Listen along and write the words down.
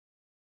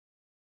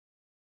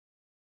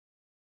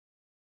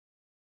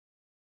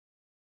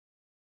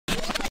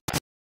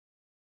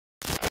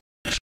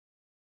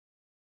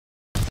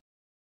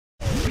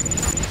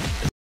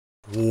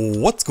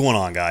What's going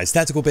on, guys?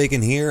 Tactical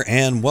Bacon here,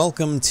 and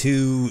welcome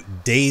to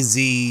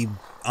DayZ.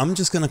 I'm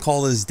just going to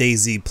call this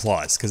DayZ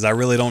Plus, because I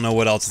really don't know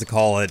what else to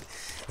call it.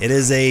 It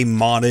is a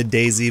modded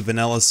DayZ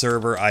vanilla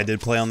server. I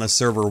did play on this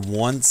server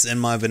once in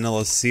my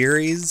vanilla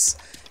series,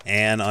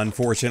 and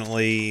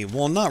unfortunately,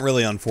 well, not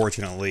really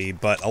unfortunately,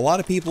 but a lot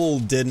of people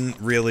didn't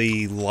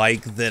really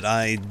like that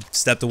I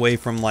stepped away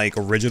from, like,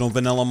 original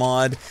vanilla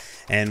mod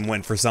and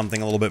went for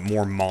something a little bit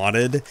more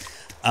modded.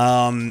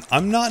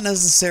 I'm not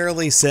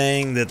necessarily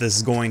saying that this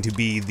is going to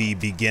be the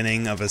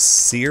beginning of a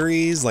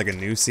series, like a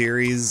new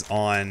series,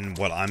 on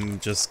what I'm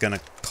just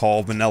gonna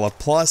call Vanilla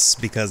Plus,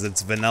 because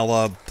it's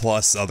Vanilla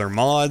plus other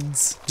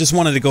mods. Just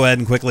wanted to go ahead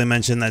and quickly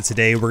mention that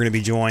today we're gonna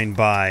be joined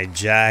by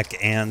Jack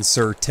and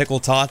Sir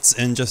Tickletots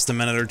in just a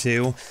minute or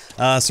two.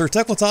 Sir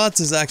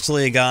Tickletots is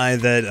actually a guy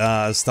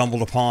that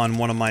stumbled upon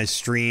one of my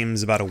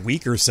streams about a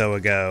week or so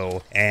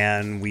ago,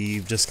 and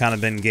we've just kind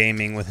of been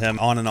gaming with him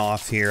on and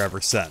off here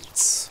ever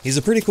since. He's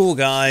a pretty cool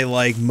guy,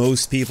 like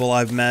most people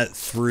I've met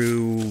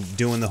through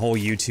doing the whole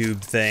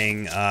YouTube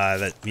thing.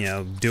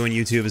 Doing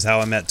YouTube is how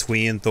I met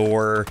Twee and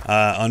Thor.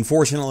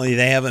 Unfortunately,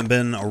 they haven't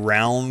been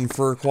around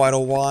for quite a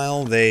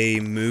while.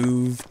 They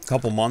moved a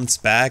couple months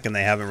back, and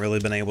they haven't really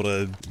been able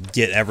to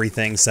get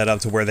everything set up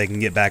to where they can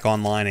get back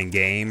online and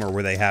game, or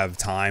where they have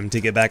time to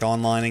get back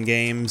online and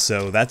game.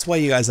 So that's why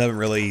you guys haven't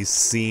really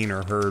seen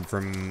or heard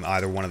from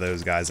either one of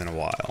those guys in a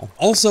while.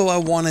 Also, I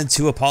wanted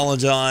to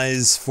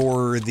apologize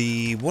for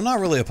the, well, not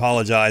really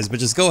apologize, but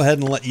just go ahead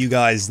and let you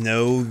guys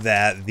know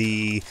that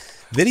the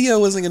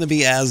video isn't going to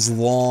be as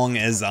long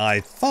as I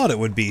thought it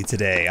would be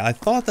today. I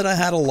thought that I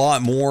had a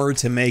lot more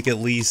to make, at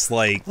least,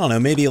 like, I don't know,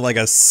 maybe like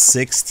a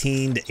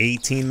 16 to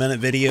 18 minute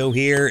video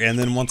here, and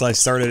then once I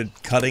started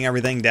cutting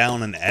everything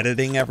down and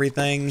editing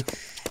everything,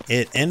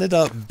 it ended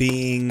up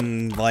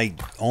being like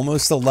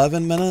almost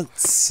 11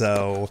 minutes.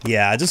 So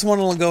yeah, I just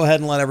wanted to go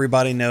ahead and let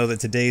everybody know that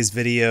today's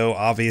video,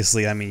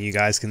 obviously, I mean, you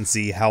guys can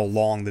see how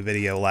long the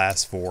video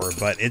lasts for,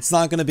 but it's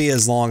not going to be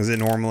as long as it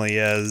normally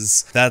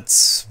is.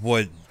 That's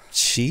what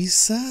she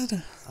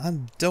said? I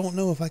don't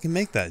know if I can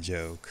make that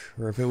joke,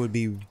 or if it would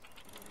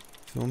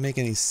make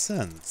any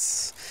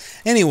sense.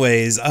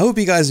 Anyways, I hope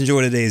you guys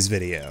enjoyed today's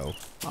video.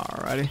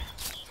 Alrighty.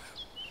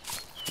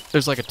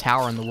 There's like a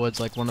tower in the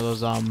woods, like one of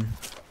those,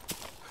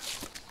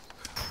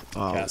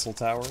 castle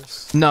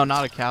towers? No,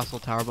 not a castle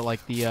tower, but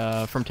like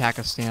the, from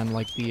Takistan,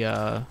 like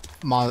the,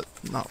 no,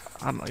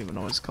 I don't even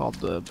know what it's called,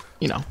 the,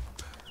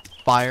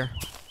 spire.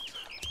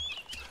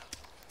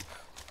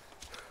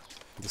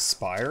 The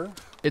spire?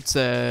 It's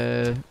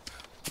a,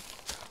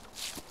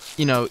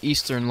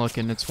 eastern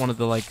looking. It's one of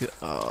the, like,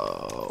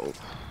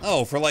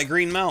 Oh, for like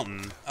Green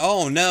Mountain.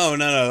 Oh, no.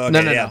 Okay,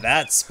 no, yeah,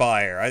 that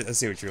spire. I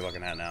see what you're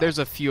looking at now. There's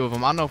a few of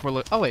them. I don't know if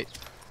we're oh, wait.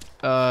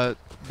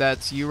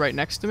 That's you right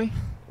next to me?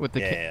 With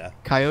the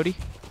coyote?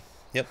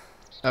 Yep.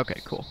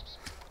 Okay, cool.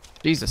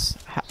 Jesus,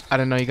 I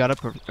didn't know you got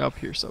up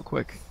here so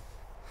quick.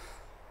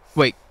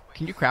 Wait,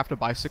 can you craft a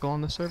bicycle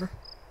on this server?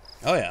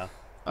 Oh, yeah.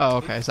 Oh,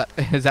 okay.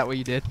 Is that what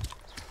you did?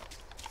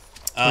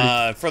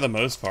 For the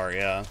most part,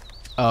 yeah.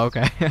 Oh,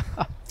 okay.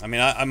 I mean,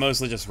 I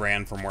mostly just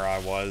ran from where I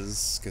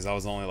was, because I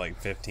was only like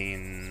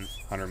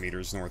 1,500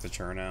 meters north of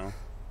Cherno.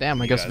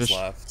 Damn, I guess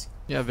left.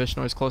 Yeah,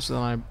 Vishnu is closer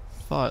than I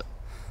thought.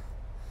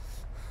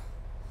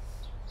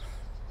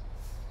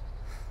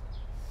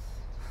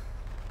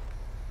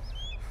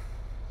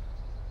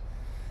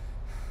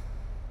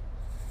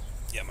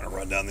 Yeah, I'm gonna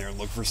run down there and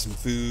look for some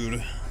food.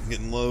 I'm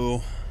getting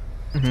low.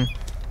 Mm-hmm.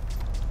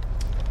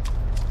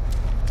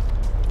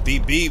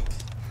 Beep, beep.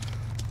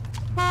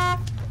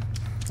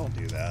 Don't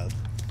do that.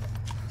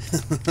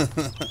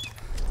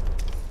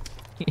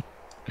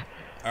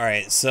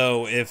 Alright,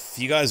 so if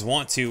you guys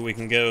want to, we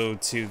can go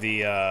to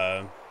the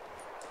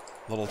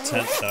little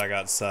tent that I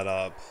got set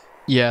up.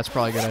 Yeah, it's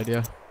probably a good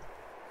idea.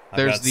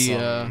 There's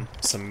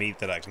some meat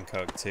that I can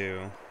cook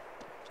too.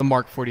 The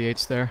Mark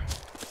 48's there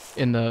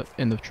in the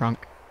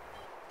trunk.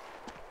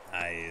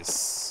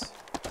 Nice.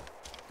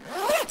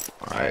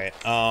 Alright.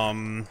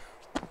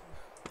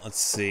 Let's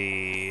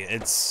see.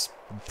 It's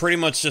pretty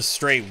much just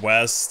straight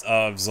west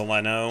of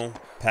Zeleno,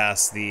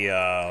 past the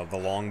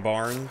Long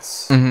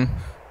Barns. Mm-hmm.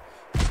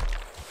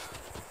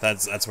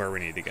 That's where we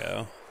need to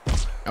go.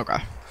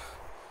 Okay.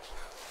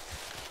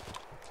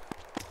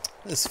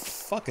 This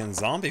fucking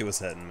zombie was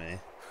hitting me.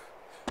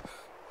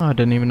 Oh, I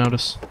didn't even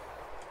notice.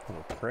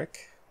 Little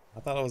prick. I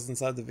thought I was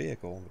inside the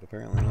vehicle, but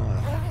apparently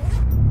not.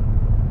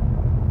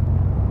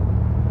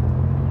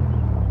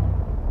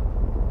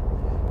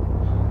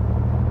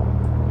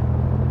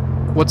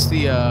 What's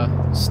the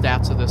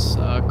stats of this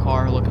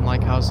car looking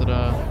like? How's it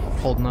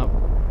holding up?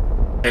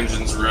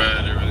 Engine's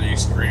red,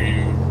 everything's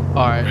green.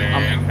 Alright,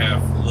 and a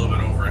little bit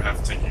over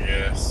half tank of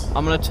gas.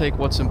 I'm gonna take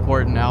what's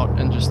important out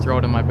and just throw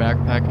it in my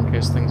backpack in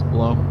case things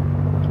blow.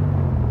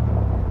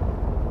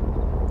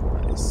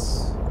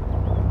 Nice.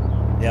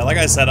 Yeah, like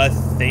I said, I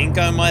think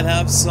I might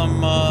have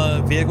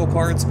some vehicle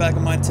parts back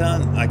in my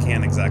tent. I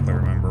can't exactly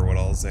remember what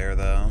all's there,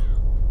 though.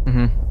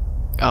 Mm-hmm.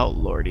 Oh,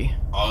 lordy.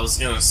 I was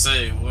gonna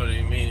say, what do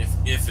you mean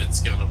if it's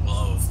gonna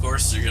blow? Of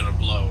course you're gonna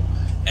blow.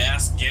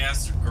 Ass,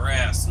 gas, or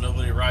grass.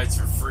 Nobody rides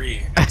for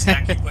free.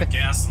 Attack, you put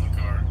gas in the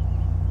car.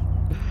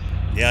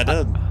 Yeah, I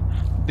did.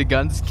 The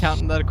guns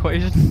count in that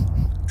equation?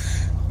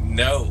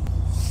 No.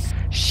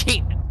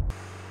 Shit.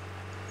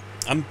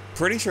 I'm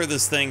pretty sure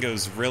this thing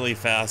goes really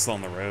fast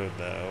on the road,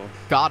 though.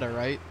 Gotta,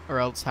 right? Or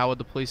else how would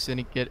the police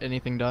get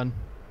anything done?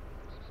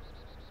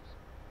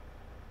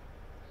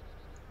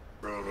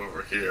 Road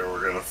over here,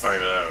 we're gonna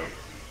find out.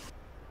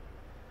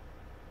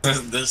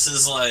 This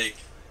is like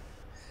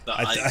the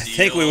ideal... I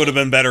think we would have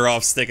been better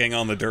off sticking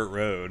on the dirt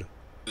road.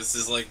 This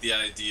is like the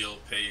ideal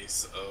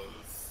pace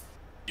of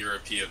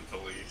European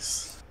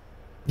police.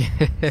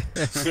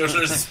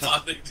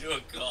 Responding to a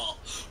call.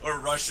 Or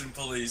Russian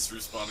police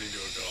responding to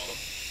a call.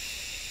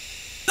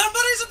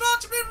 Somebody's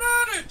about to be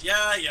murdered!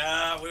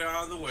 Yeah, we're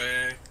on the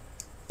way.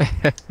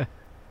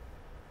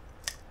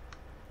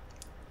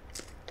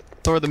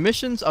 So are the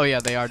missions? Oh yeah,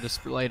 they are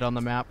displayed on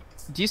the map.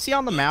 Do you see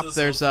on the map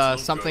there's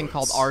something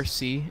called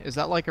RC? Is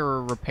that like a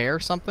repair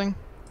something?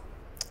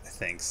 I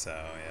think so,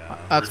 yeah.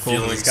 That's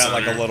cool. It's got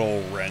like a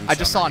little wrench. I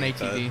just saw an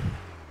underneath ATV it.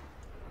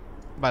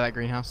 by that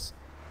greenhouse.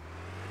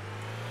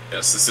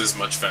 Yes, this is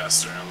much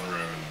faster on the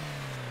road.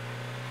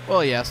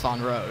 Well, yes,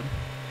 on road.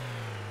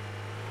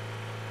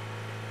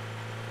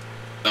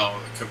 No,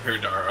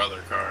 compared to our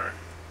other car.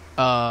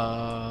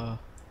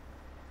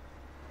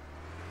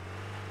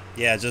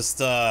 Yeah, just,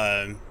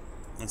 let's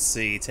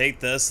see. Take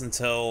this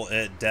until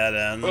it dead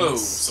ends. Whoa,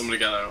 somebody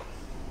got out.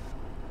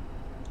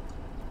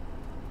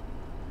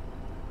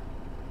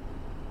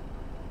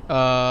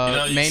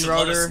 You Main should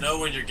rotor. let us know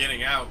when you're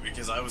getting out,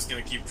 because I was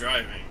gonna keep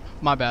driving.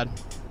 My bad.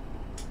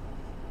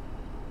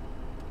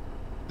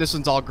 This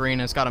one's all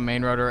green. It's got a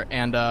main rotor,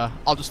 and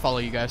I'll just follow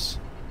you guys.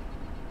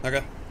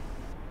 Okay.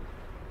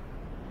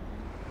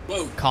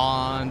 Whoa.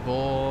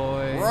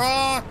 Convoy.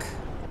 Rock!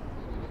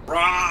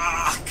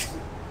 Rock!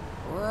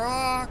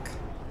 Rock!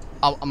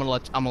 I'm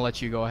gonna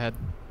let you go ahead.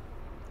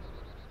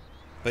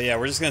 But yeah,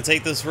 we're just gonna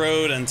take this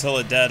road until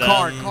it dead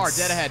Car, ends.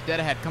 dead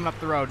ahead, coming up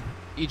the road.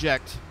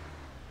 Eject.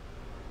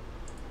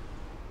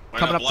 Why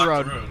Coming not up the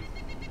block road.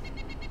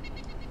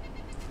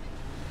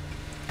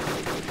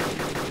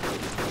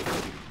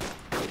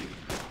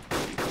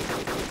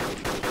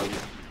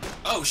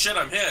 Oh shit,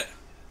 I'm hit.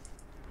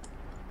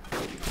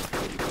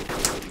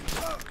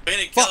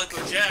 Beta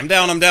Calico Jack. I'm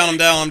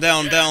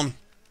down.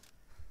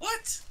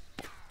 What?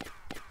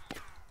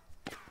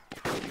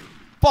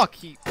 Fuck,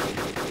 he... How the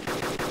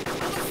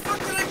fuck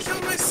did I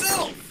kill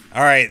myself?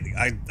 Alright,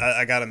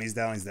 I got him. He's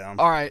down.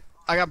 Alright,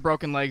 I got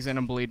broken legs and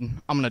I'm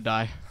bleeding. I'm gonna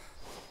die.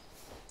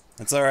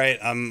 That's alright.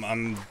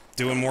 I'm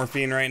doing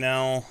morphine right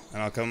now,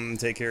 and I'll come and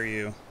take care of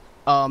you.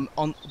 Do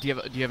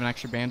you have an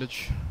extra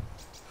bandage?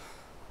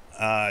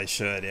 I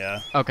should,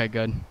 yeah. Okay,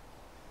 good.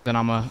 Then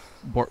I'm a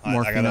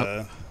morphine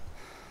up.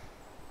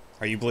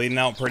 Are you bleeding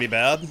out pretty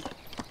bad?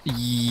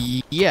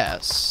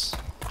 Yes.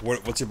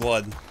 What's your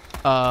blood?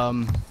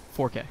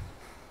 4K.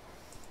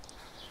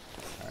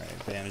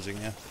 Alright, bandaging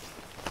you.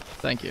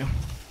 Thank you.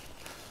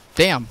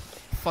 Damn.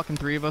 Fucking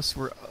 3 of us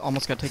were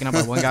almost got taken out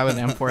by one guy with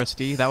an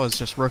M4SD. That was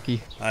just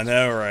rookie. I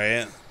know,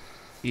 right?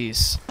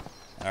 Jeez.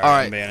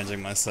 Alright, I'm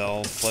bandaging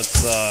myself.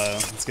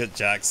 Let's get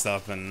Jack's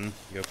stuff and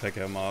go pick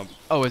him up.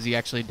 Oh, is he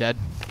actually dead?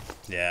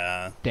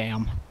 Yeah.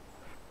 Damn.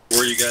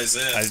 Where are you guys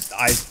at?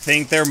 I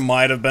think there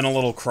might have been a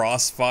little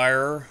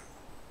crossfire.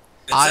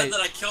 It said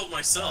that I killed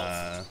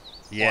myself.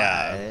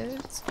 Yeah.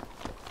 What?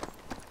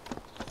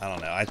 I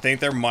don't know. I think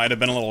there might have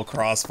been a little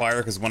crossfire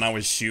because when I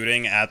was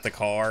shooting at the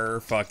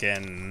car,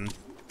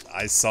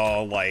 I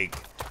saw like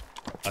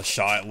a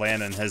shot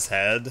land in his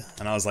head,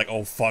 and I was like,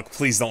 "Oh fuck!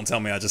 Please don't tell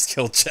me I just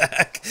killed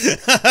Jack."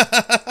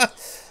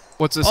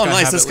 What's this? Oh, guy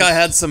nice. have This at guy least?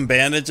 had some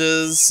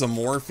bandages, some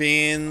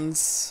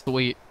morphines,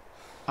 Sweet.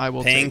 I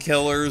will take.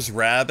 painkillers,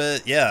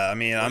 rabbit. Yeah, I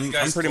mean, What are you I'm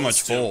guys pretty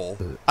much close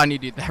full. I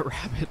need to eat that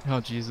rabbit. Oh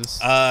Jesus.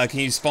 Can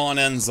you spawn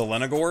in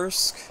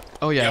Zelenogorsk?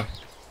 Oh yeah. Yep.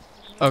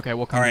 Okay,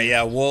 we'll come. All right,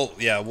 yeah,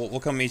 we'll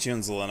come meet you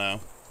in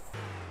Zeleno.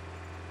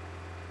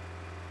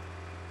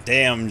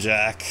 Damn,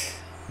 Jack.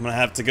 I'm gonna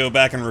have to go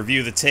back and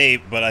review the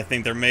tape, but I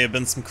think there may have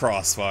been some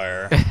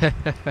crossfire.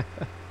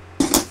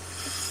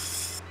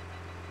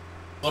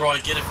 What do I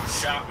get if you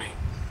shot me?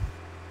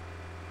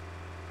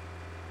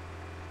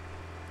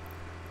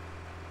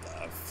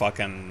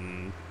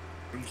 Fucking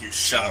You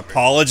shot me.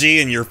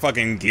 apology and your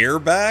fucking gear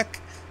back?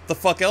 The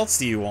fuck else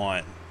do you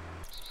want?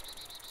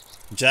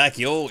 Jack,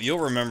 you'll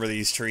remember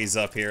these trees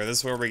up here. This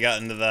is where we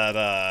got into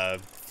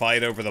that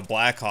fight over the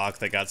Blackhawk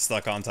that got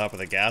stuck on top of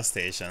the gas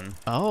station.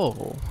 Oh,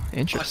 What's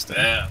interesting.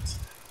 that?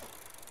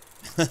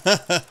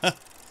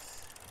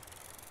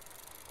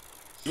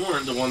 You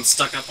weren't the one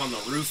stuck up on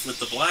the roof with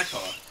the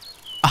Blackhawk.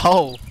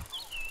 Oh.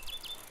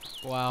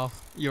 Wow.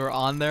 You were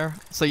on there?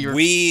 So you were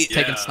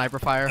taking Yeah. sniper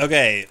fire? No,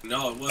 Okay. it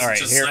wasn't All right,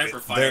 just here. sniper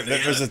fire.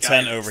 There's a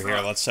tent over here.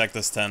 Let's check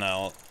this tent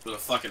out. With a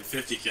fucking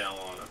 50 cal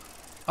on it.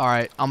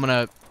 Alright, I'm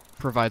gonna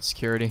provide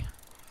security.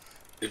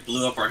 They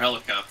blew up our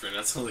helicopter, and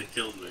that's how they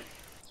killed me.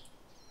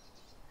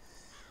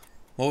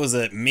 What was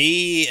it?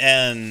 Me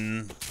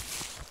and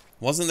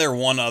Wasn't there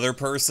one other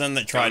person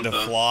that tried to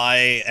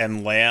fly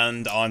and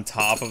land on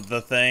top of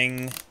the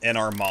thing in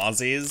our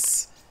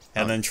Mozzies?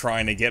 And then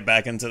trying to get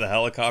back into the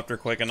helicopter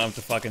quick enough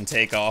to fucking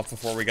take off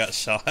before we got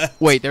shot?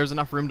 Wait, there's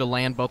enough room to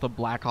land both a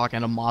Blackhawk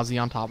and a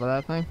Mozzie on top of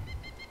that thing?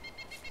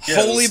 Yeah,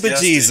 Holy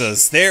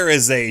bejesus, there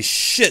is a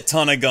shit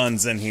ton of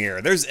guns in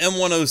here. There's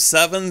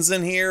M107s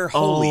in here.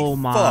 Holy fuck. Oh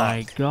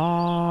my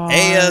god.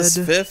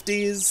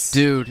 AS50s.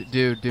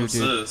 Dude. What's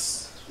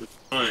this?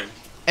 Fine.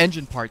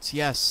 Engine parts,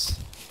 yes.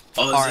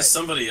 Oh, is this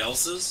somebody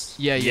else's?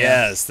 Yeah.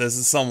 Yes, this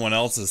is someone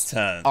else's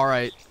tent.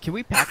 Alright, can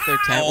we pack their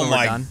tent Oh when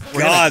my we're done?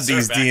 god,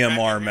 these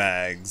DMR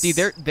mags. See,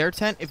 their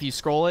tent, if you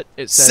scroll it,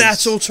 it says...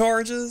 Satchel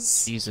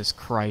charges? Jesus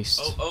Christ.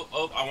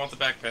 Oh, I want the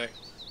backpack.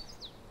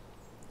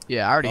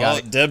 Yeah, I already got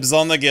it. Dibs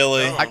on the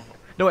ghillie. Oh.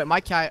 No,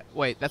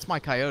 wait, that's my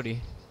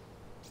coyote.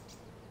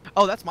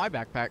 Oh, that's my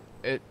backpack.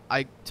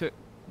 I took...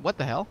 What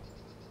the hell?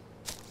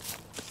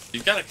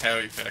 You got a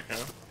coyote pack,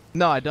 huh?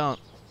 No, I don't.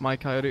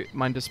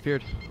 Mine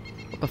disappeared.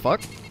 What the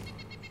fuck?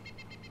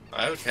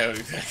 I have a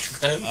coyote pack.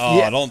 Oh,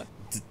 Yeah. I don't...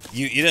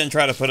 You didn't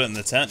try to put it in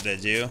the tent,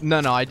 did you? No,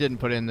 I didn't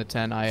put it in the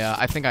tent.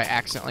 I think I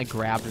accidentally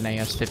grabbed an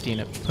AS-50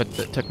 and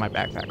it took my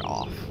backpack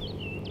off.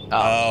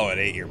 Oh, it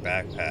ate your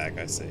backpack,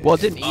 I see. Well,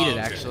 it didn't eat it, okay.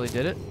 actually,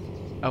 did it?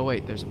 Oh,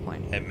 wait, there's a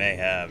plane. It may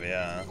have,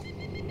 yeah.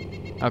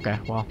 Okay,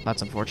 well,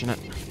 that's unfortunate.